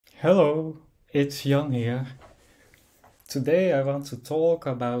Hello, it's Jan here. Today I want to talk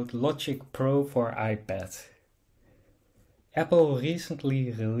about Logic Pro for iPad. Apple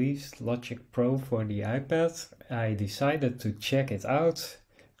recently released Logic Pro for the iPad. I decided to check it out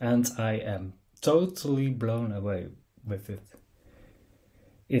and I am totally blown away with it.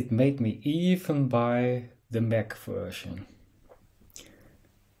 It made me even buy the Mac version.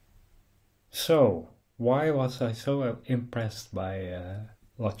 So, why was I so impressed by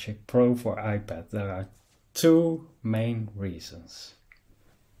Logic Pro for iPad? There are two main reasons.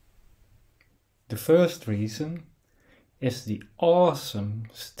 The first reason is the awesome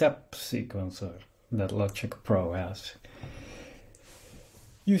step sequencer that Logic Pro has.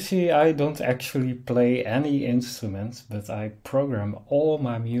 You see, I don't actually play any instruments, but I program all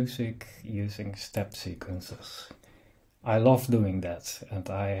my music using step sequencers. I love doing that, and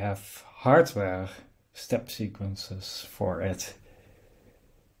I have hardware step sequencers for it.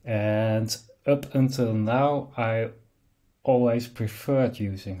 And up until now, I always preferred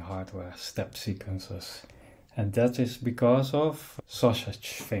using hardware step sequencers. And that is because of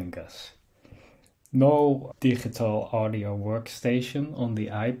sausage fingers. No digital audio workstation on the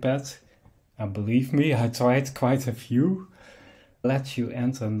iPad, and believe me, I tried quite a few, lets you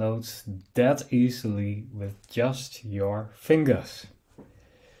enter notes that easily with just your fingers.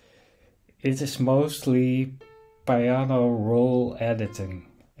 It is mostly piano roll editing,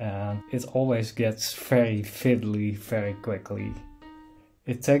 and it always gets very fiddly very quickly.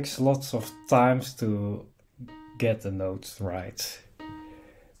 It takes lots of times to get the notes right.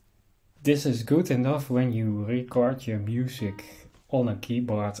 This is good enough when you record your music on a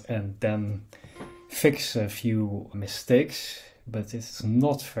keyboard and then fix a few mistakes, but it's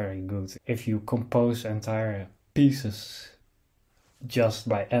not very good if you compose entire pieces just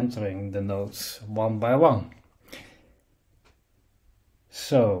by entering the notes one by one.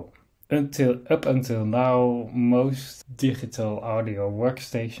 So, up until now, most digital audio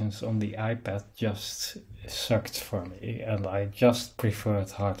workstations on the iPad just sucked for me, and I just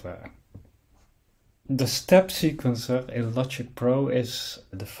preferred hardware. The step sequencer in Logic Pro is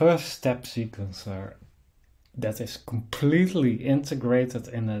the first step sequencer that is completely integrated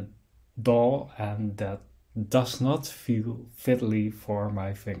in a DAW and that does not feel fiddly for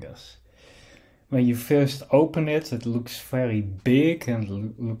my fingers. When you first open it, it looks very big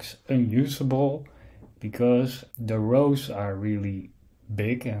and looks unusable because the rows are really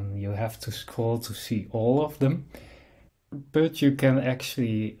big and you have to scroll to see all of them. But you can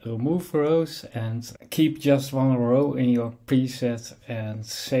actually remove rows and keep just one row in your preset and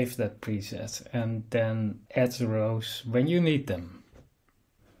save that preset and then add rows when you need them.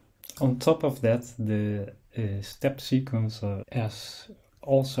 On top of that, the step sequencer has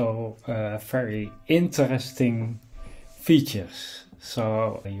also very interesting features.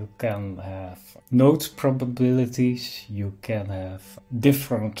 So you can have note probabilities, you can have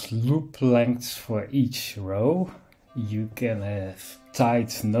different loop lengths for each row. You can have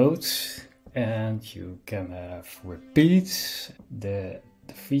tied notes and you can have repeats. The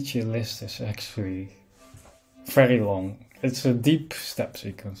feature list is actually very long. It's a deep step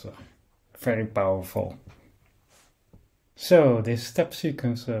sequencer, very powerful. So this step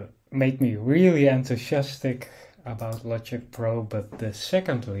sequencer made me really enthusiastic about Logic Pro, but the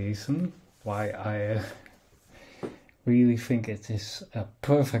second reason why I really think it is a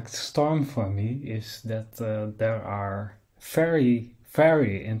perfect storm for me is that there are very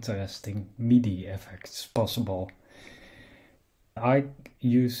interesting MIDI effects possible. I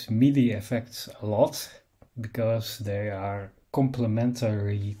use MIDI effects a lot because they are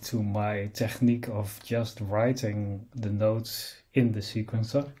complementary to my technique of just writing the notes in the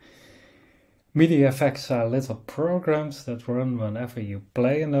sequencer. MIDI effects are little programs that run whenever you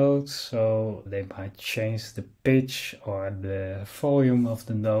play a note, so they might change the pitch or the volume of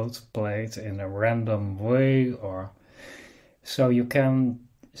the note played in a random way, or so you can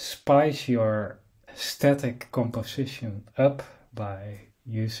spice your static composition up by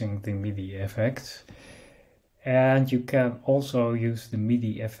using the MIDI effects. And you can also use the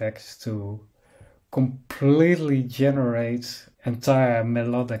MIDI effects to completely generate entire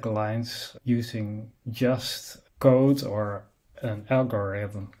melodic lines using just code or an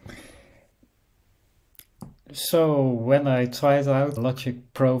algorithm. So when I tried out Logic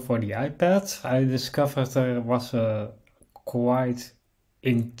Pro for the iPad, I discovered there was a quite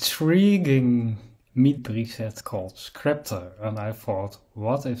intriguing MIDI preset called Scripter, and I thought,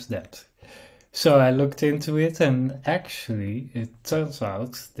 what is that? So I looked into it, and actually it turns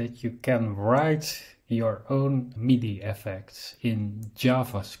out that you can write your own MIDI effects in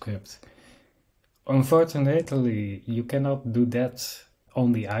JavaScript. Unfortunately, you cannot do that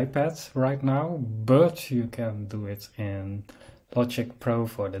on the iPad right now, but you can do it in Logic Pro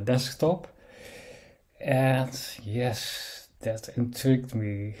for the desktop. And yes, that intrigued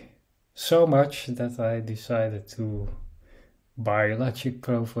me so much that I decided to buy Logic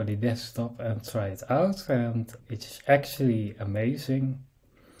Pro for the desktop and try it out, and it's actually amazing.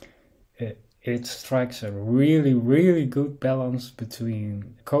 It strikes a really good balance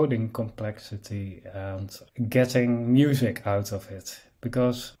between coding complexity and getting music out of it.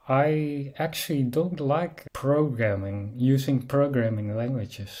 Because I actually don't like using programming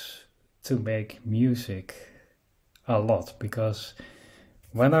languages to make music a lot. Because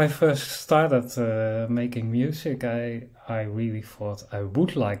when I first started making music, I really thought I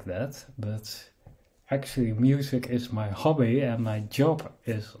would like that, but actually music is my hobby and my job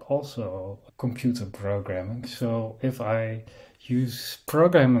is also computer programming. So if I use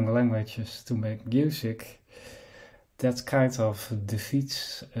programming languages to make music, that kind of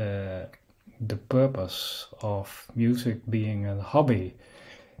defeats the purpose of music being a hobby.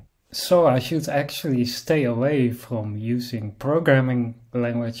 So I should actually stay away from using programming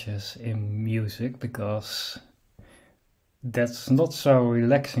languages in music, because that's not so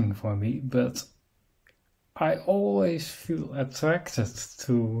relaxing for me, but I always feel attracted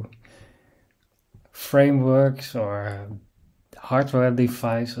to frameworks or hardware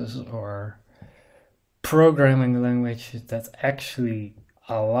devices or programming languages that actually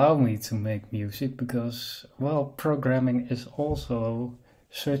allow me to make music, because, well, programming is also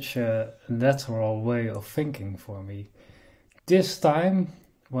such a natural way of thinking for me. This time,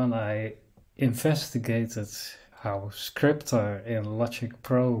 when I investigated how Scripter in Logic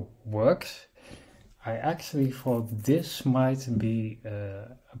Pro works, I actually thought this might be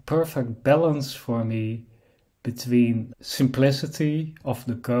a perfect balance for me between simplicity of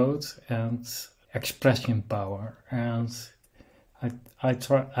the code and expression power. And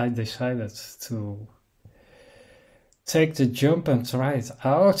I decided to take the jump and try it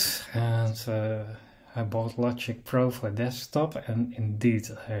out, and I bought Logic Pro for desktop, and indeed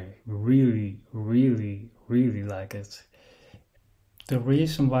I really like it. The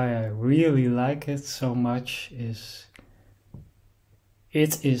reason why I really like it so much is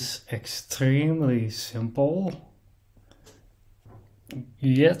it is extremely simple,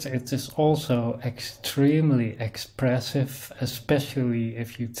 yet it is also extremely expressive, especially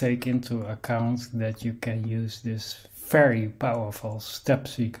if you take into account that you can use this very powerful step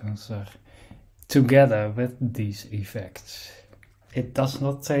sequencer together with these effects. It does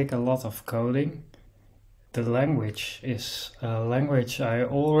not take a lot of coding. The language is a language I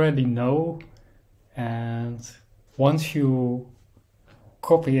already know, and once you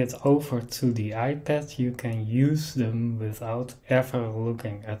copy it over to the iPad, you can use them without ever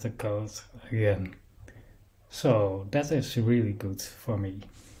looking at the code again. So that is really good for me.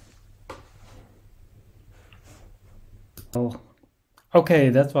 Well, okay,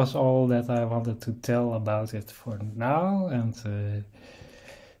 that was all that I wanted to tell about it for now, and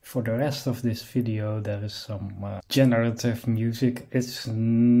for the rest of this video there is some generative music. It's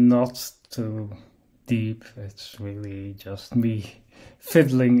not too deep, it's really just me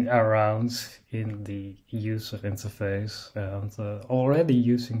fiddling around in the user interface and already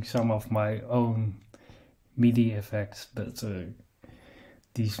using some of my own MIDI effects, but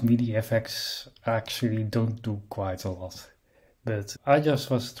these MIDI effects actually don't do quite a lot. But I just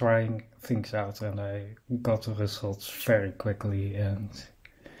was trying things out and I got the results very quickly, and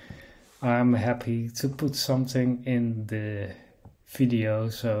I'm happy to put something in the video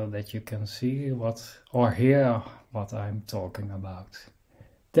so that you can see or hear what I'm talking about.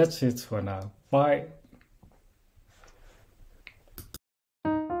 That's it for now. Bye.